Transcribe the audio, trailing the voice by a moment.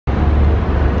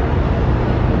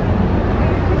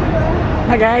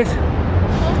Hi guys,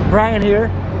 Brian here.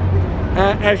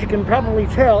 As you can probably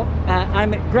tell,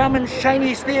 I'm at Grauman's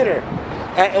Chinese Theatre.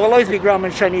 It will always be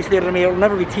Grauman's Chinese Theatre to me, it will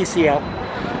never be TCL.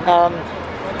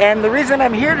 And the reason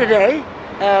I'm here today,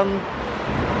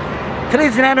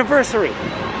 today's an anniversary.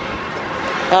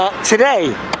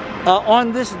 Today,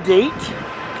 on this date,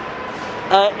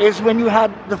 is when you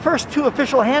had the first two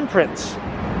official handprints.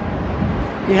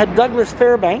 You had Douglas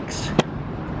Fairbanks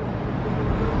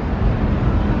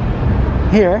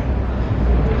here,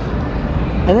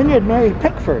 and then you had Mary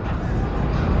Pickford,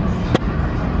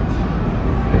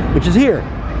 which is here.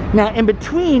 Now in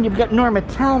between you've got Norma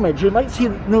Talmadge. You might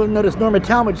notice Norma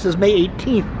Talmadge says May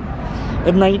 18th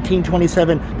of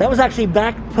 1927. That was actually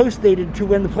back post-dated to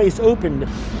when the place opened.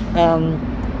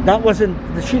 That wasn't,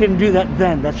 she didn't do that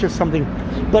then, that's just something.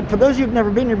 But for those of you who've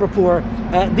never been here before,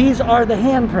 these are the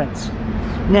handprints.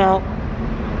 Now,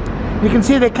 you can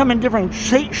see they come in different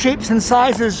shapes and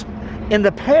sizes. In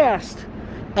the past,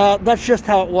 that's just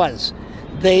how it was.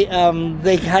 They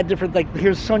had different, like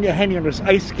here's Sonia Henny and there's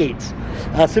ice skates.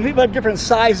 So people had different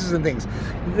sizes and things.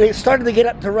 They started to get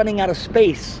up to running out of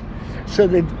space. So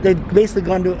they've basically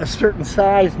gone to a certain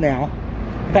size now.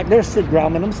 In fact, there's Sid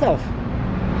Grauman himself.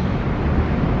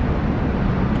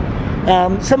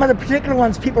 Some of the particular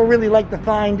ones people really like to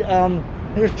find,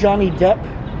 here's Johnny Depp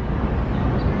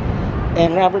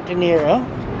and Robert De Niro.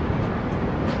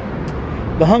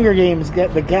 The Hunger Games,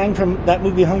 the gang from that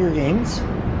movie Hunger Games.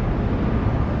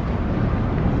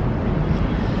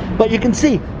 But you can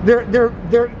see they're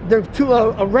to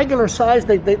a regular size.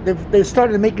 They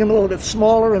started making them a little bit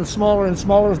smaller and smaller and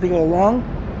smaller as they go along.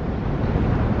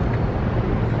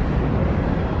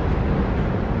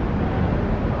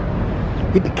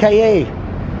 Yippee-ki-yay.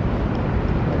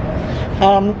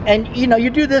 And you know,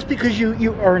 you do this because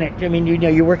you earn it. I mean, you know,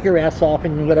 you work your ass off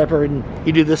and whatever, and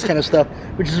you do this kind of stuff,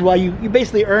 which is why you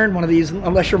basically earn one of these,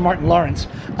 unless you're Martin Lawrence.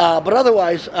 But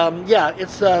otherwise, yeah,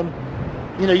 it's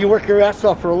you know, you work your ass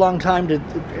off for a long time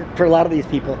for a lot of these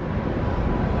people.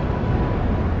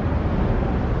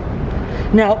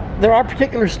 Now, there are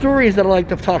particular stories that I like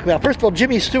to talk about. First of all,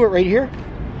 Jimmy Stewart right here.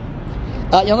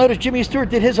 You'll notice Jimmy Stewart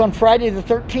did his on Friday the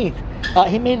 13th.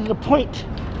 He made it a point.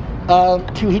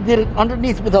 He did it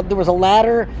underneath there was a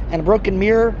ladder and a broken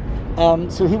mirror,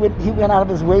 so he went out of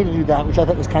his way to do that, which I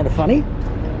thought was kind of funny.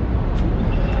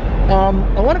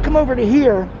 I want to come over to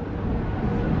here.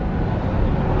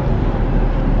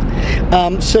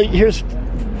 So here's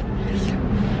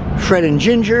Fred and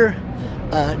Ginger,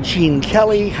 Gene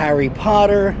Kelly, Harry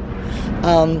Potter.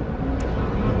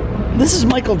 This is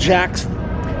Michael Jackson.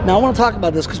 Now I want to talk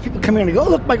about this because people come here and go, oh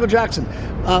look, Michael Jackson.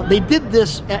 They did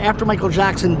this after Michael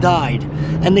Jackson died,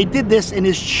 and they did this in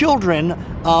his children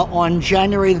on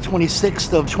January the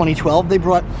 26th of 2012. They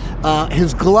brought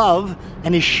his glove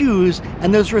and his shoes,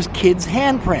 and those were his kids'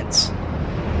 handprints.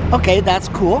 Okay, that's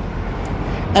cool.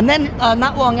 And then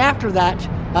not long after that,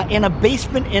 in a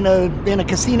basement in a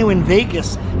casino in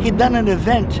Vegas, he'd done an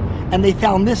event, and they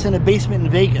found this in a basement in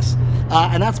Vegas,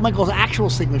 and that's Michael's actual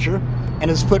signature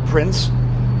and his footprints.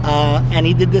 And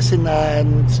he did this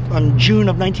on June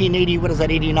of 1980, what is that,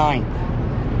 89.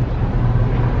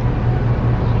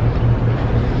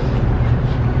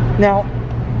 Now,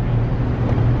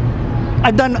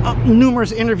 I've done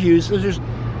numerous interviews. There's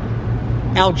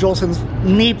Al Jolson's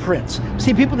knee prints.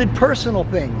 See, people did personal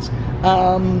things.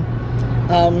 Some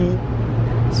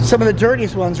of the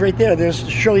dirtiest ones right there, there's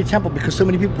Shirley Temple, because so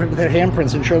many people put their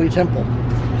handprints in Shirley Temple.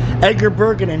 Edgar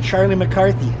Bergen and Charlie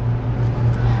McCarthy.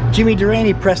 Jimmy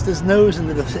Durante pressed his nose in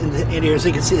here so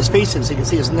you can see his face in, so you can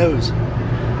see his nose.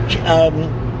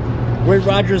 Roy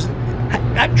Rogers,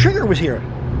 Trigger was here.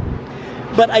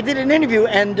 But I did an interview,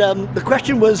 and the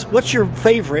question was, what's your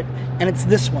favorite? And it's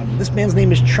this one. This man's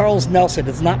name is Charles Nelson.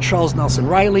 It's not Charles Nelson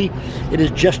Riley. It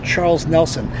is just Charles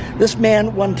Nelson. This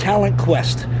man won Talent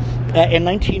Quest in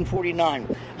 1949.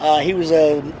 He was,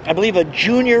 I believe, a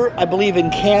junior,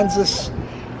 in Kansas,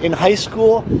 in high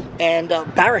school, and a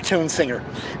baritone singer.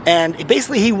 And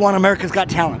basically he won America's Got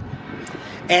Talent.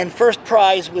 And first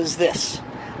prize was this.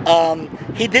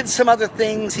 He did some other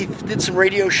things. He did some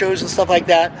radio shows and stuff like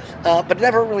that, but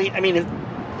never really, I mean,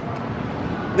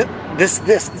 this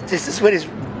is what he's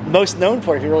most known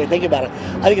for, if you really think about it.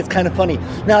 I think it's kind of funny.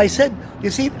 Now, I said,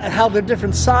 you see how they're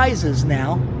different sizes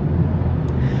now,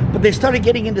 but they started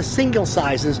getting into single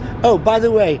sizes. Oh, by the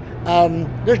way,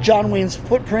 there's John Wayne's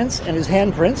footprints and his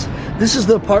handprints. This is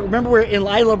the part, remember where in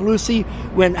I Love Lucy,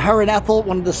 when her and Ethel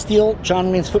wanted to steal John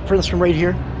Wayne's footprints from right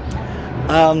here?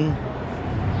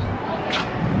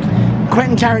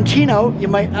 Quentin Tarantino, you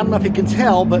might, I don't know if you can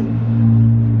tell, but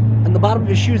on the bottom of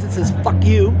his shoes it says, fuck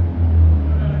you,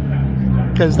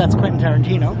 because that's Quentin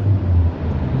Tarantino.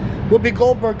 Whoopi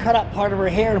Goldberg cut out part of her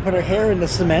hair and put her hair in the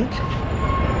cement.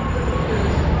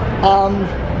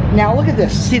 Now look at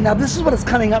this. See, now this is what it's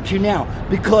coming up to now,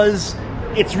 because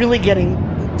it's really getting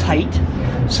tight.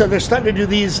 So they're starting to do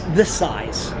these this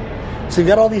size. So you've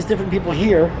got all these different people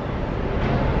here.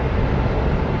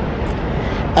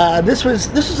 This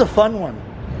was a fun one.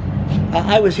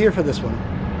 I was here for this one.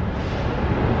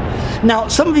 Now,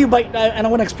 some of you might, and I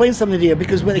want to explain something to you,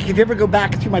 because if you ever go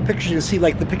back through my pictures, you'll see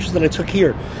like the pictures that I took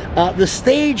here. The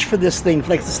stage for this thing,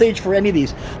 like the stage for any of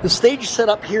these, the stage is set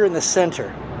up here in the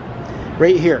center,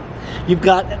 right here. You've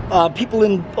got people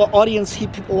in audience,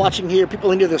 people watching here, people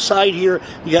on the other side here.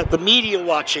 You got the media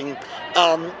watching,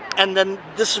 and then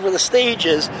this is where the stage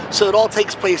is. So it all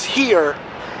takes place here,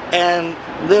 and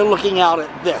they're looking out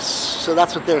at this. So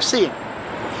that's what they're seeing.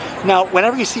 Now,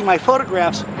 whenever you see my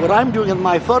photographs, what I'm doing in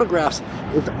my photographs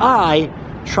is I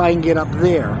try and get up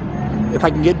there, if I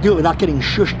can do it without getting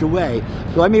shushed away.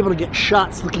 So I'm able to get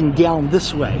shots looking down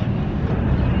this way,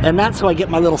 and that's how I get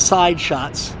my little side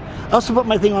shots. I also put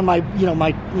my thing on my,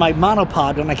 my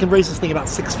monopod, and I can raise this thing about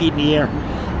 6 feet in the air,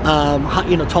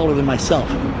 taller than myself.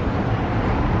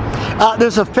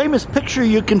 There's a famous picture,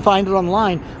 you can find it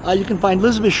online. You can find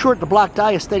Elizabeth Short, the Black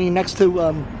Dahlia, standing next to,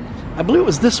 I believe it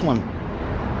was this one,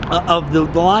 of the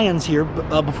lions here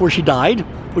before she died,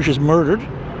 before she was murdered.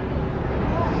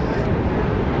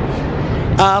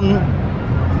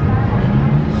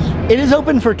 It is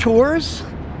open for tours.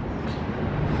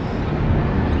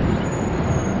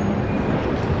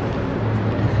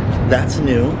 That's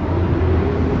new.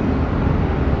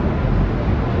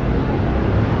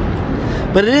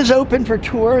 But it is open for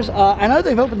tours. I know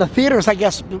they've opened the theaters, I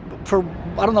guess, for,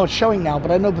 I don't know what's showing now, but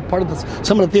I know that part of this,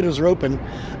 some of the theaters are open.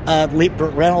 Late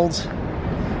Burt Reynolds.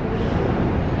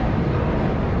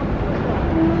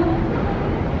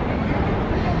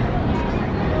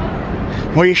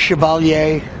 Maurice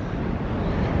Chevalier.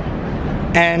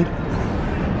 And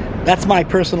that's my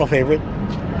personal favorite.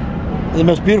 The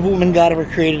most beautiful woman God ever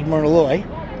created, Myrna Loy.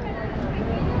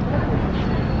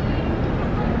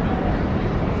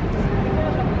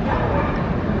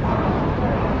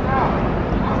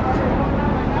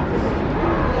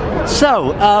 So,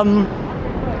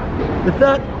 with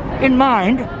that in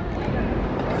mind,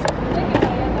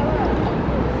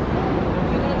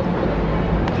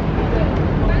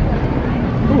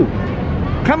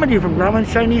 coming to you from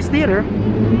Grauman's Chinese Theater, by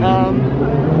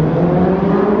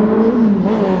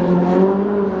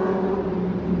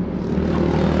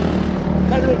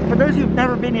the way, for those who've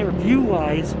never been here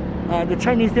view-wise, the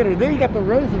Chinese Theater, there you got the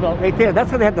Roosevelt right there. That's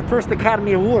where they had the first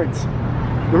Academy Awards.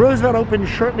 The Roosevelt opened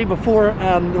shortly before,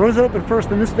 the Roosevelt opened first,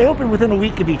 and they opened within a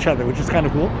week of each other, which is kind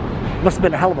of cool. Must have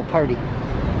been a hell of a party.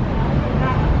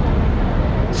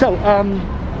 So,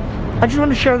 I just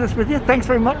wanted to share this with you. Thanks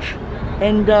very much,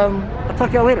 and I'll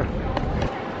talk to y'all later.